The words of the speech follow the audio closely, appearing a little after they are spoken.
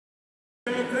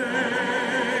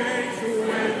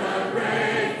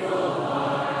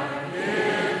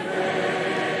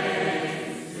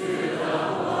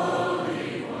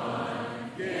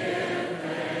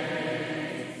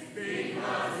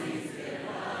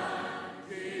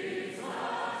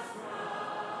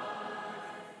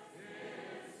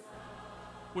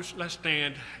Let's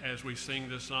stand as we sing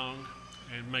this song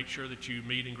and make sure that you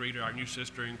meet and greet our new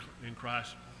sister in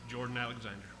Christ, Jordan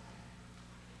Alexander.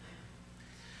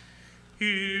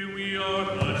 Here we are,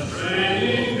 but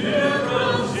straying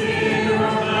different here,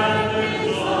 back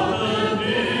and often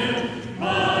dim,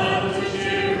 but to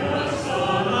cheer us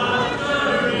on our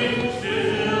journey,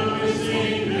 till we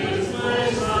sing this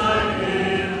place I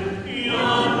hear,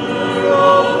 yonder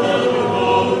over the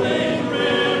rolling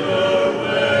river,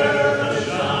 where the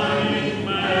shining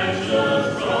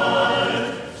mansions rise,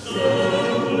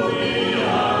 soon will be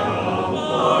our home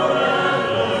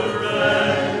forever,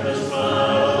 and the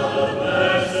smile of the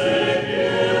blessed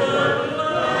giver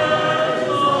lies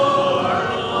our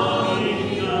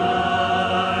longing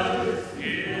eyes.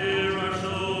 Here our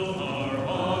souls are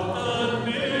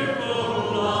often fearful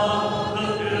of the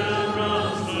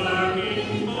pilgrim's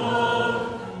lurking foe,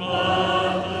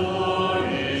 but the Lord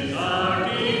is our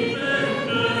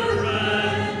defender,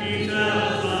 and He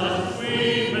tells us we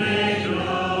may go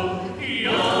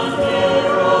yonder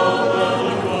over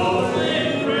the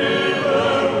rolling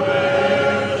river,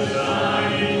 where the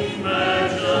shining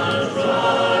mansions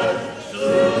rise.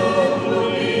 Soon will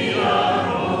be our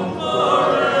home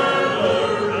forever,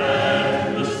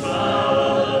 and the smile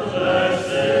of the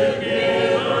blessed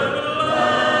giver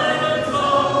lights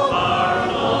our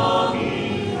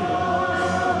longing eyes.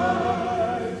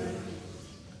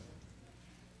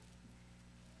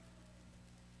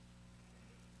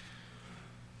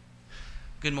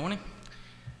 Good morning.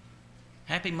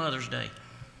 Happy Mother's Day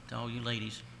to all you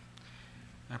ladies.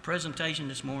 Our presentation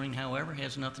this morning, however,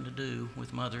 has nothing to do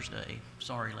with Mother's Day.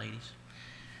 Sorry, ladies.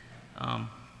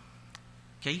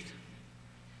 Keith,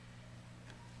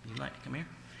 you'd like to come here?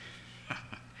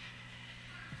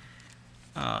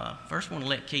 First, I want to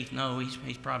let Keith know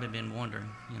he's probably been wondering,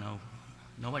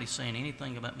 nobody's saying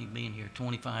anything about me being here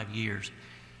 25 years.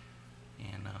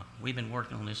 And we've been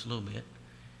working on this a little bit.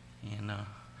 And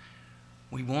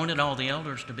we wanted all the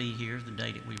elders to be here the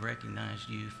day that we recognized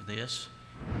you for this.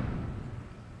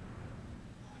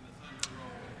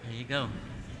 There you go.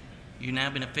 You've now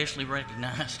been officially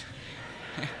recognized.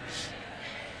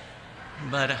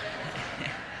 But,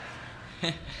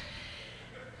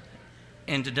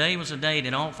 and today was a day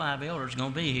that all 5 elders are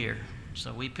going to be here.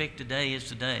 So we picked today as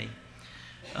the day.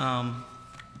 I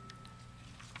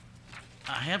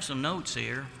have some notes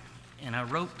here, and I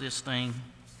wrote this thing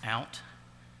out.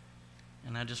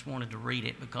 And I just wanted to read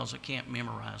it because I can't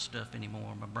memorize stuff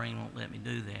anymore. My brain won't let me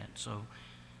do that. So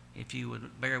if you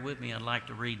would bear with me, I'd like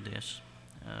to read this.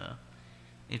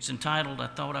 It's entitled, I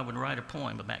Thought I Would Write a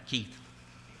Poem About Keith.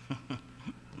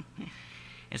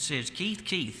 It says, Keith,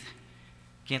 Keith.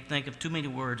 Can't think of too many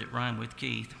words that rhyme with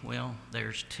Keith. Well,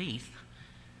 there's teeth.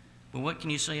 But what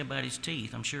can you say about his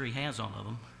teeth? I'm sure he has all of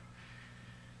them.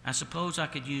 I suppose I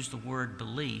could use the word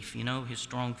belief. His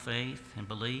strong faith and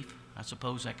belief. I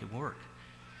suppose that could work.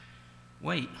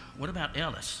 Wait, what about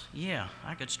Ellis? Yeah,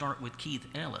 I could start with Keith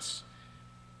Ellis.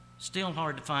 Still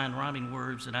hard to find rhyming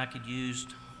words that I could use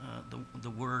the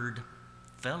word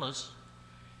fellas,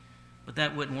 but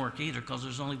that wouldn't work either because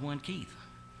there's only one Keith.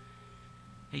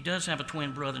 He does have a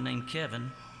twin brother named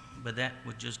Kevin, but that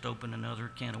would just open another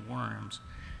can of worms.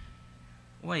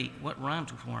 Wait, what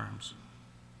rhymes with worms?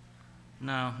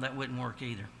 No, that wouldn't work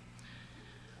either.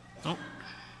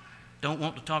 Don't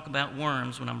want to talk about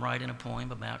worms when I'm writing a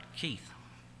poem about Keith.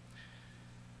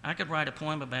 I could write a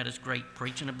poem about his great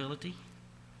preaching ability,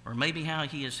 or maybe how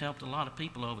he has helped a lot of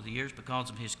people over the years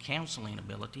because of his counseling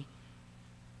ability.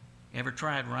 Ever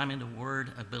tried rhyming the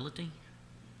word ability?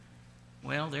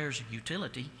 Well, there's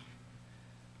utility.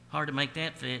 Hard to make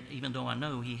that fit, even though I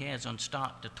know he has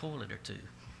unstopped a toilet or two.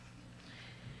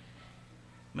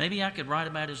 Maybe I could write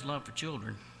about his love for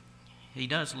children. He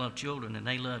does love children, and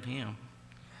they love him.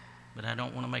 But I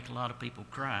don't want to make a lot of people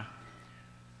cry.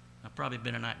 I probably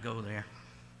better not go there.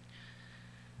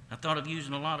 I thought of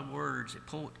using a lot of words that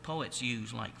poets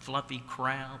use, like fluffy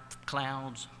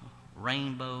clouds,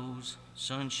 rainbows,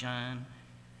 sunshine,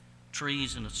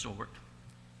 trees, and a sort.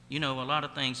 A lot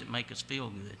of things that make us feel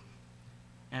good.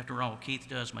 After all, Keith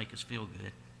does make us feel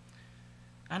good.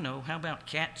 I know, how about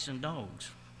cats and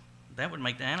dogs? That would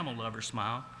make the animal lover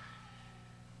smile.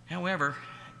 However,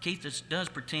 Keith does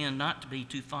pretend not to be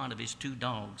too fond of his 2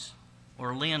 dogs,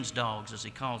 or Lynn's dogs as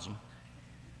he calls them.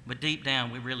 But deep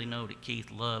down, we really know that Keith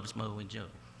loves Mo and Joe.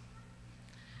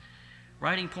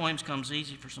 Writing poems comes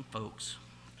easy for some folks,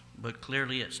 but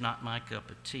clearly it's not my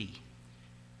cup of tea.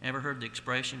 Ever heard the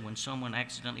expression, when someone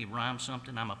accidentally rhymes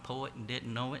something, I'm a poet and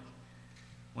didn't know it?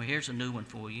 Well, here's a new one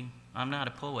for you. I'm not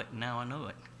a poet, and now I know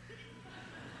it.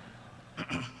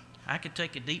 I could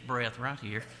take a deep breath right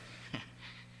here.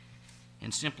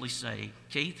 and simply say,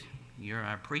 Keith, you're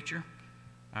our preacher,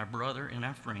 our brother, and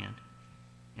our friend,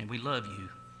 and we love you.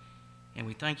 And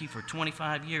we thank you for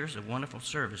 25 years of wonderful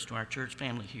service to our church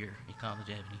family here at College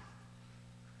Avenue.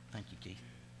 Thank you, Keith.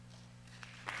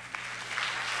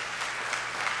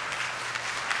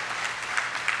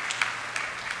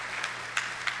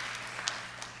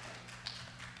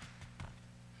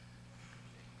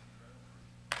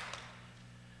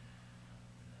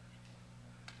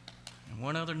 And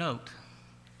one other note.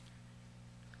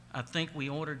 I think we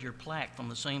ordered your plaque from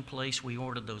the same place we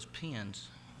ordered those pins,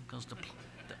 because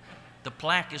the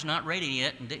plaque is not ready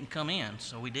yet and didn't come in,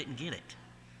 so we didn't get it.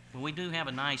 But we do have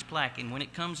a nice plaque, and when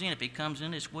it comes in, if it comes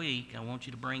in this week, I want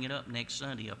you to bring it up next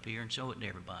Sunday up here and show it to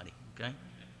everybody, okay?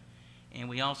 And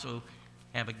we also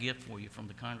have a gift for you from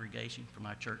the congregation, from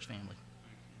our church family.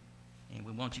 And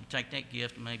we want you to take that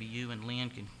gift, and maybe you and Lynn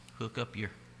can hook up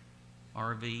your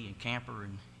RV and camper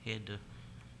and head to,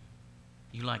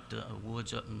 you like the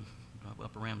woods up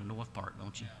around the north part,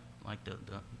 don't you? Like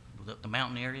the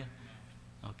mountain area?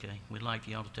 Okay, we'd like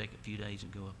you all to take a few days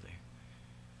and go up there.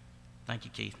 Thank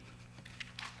you, Keith.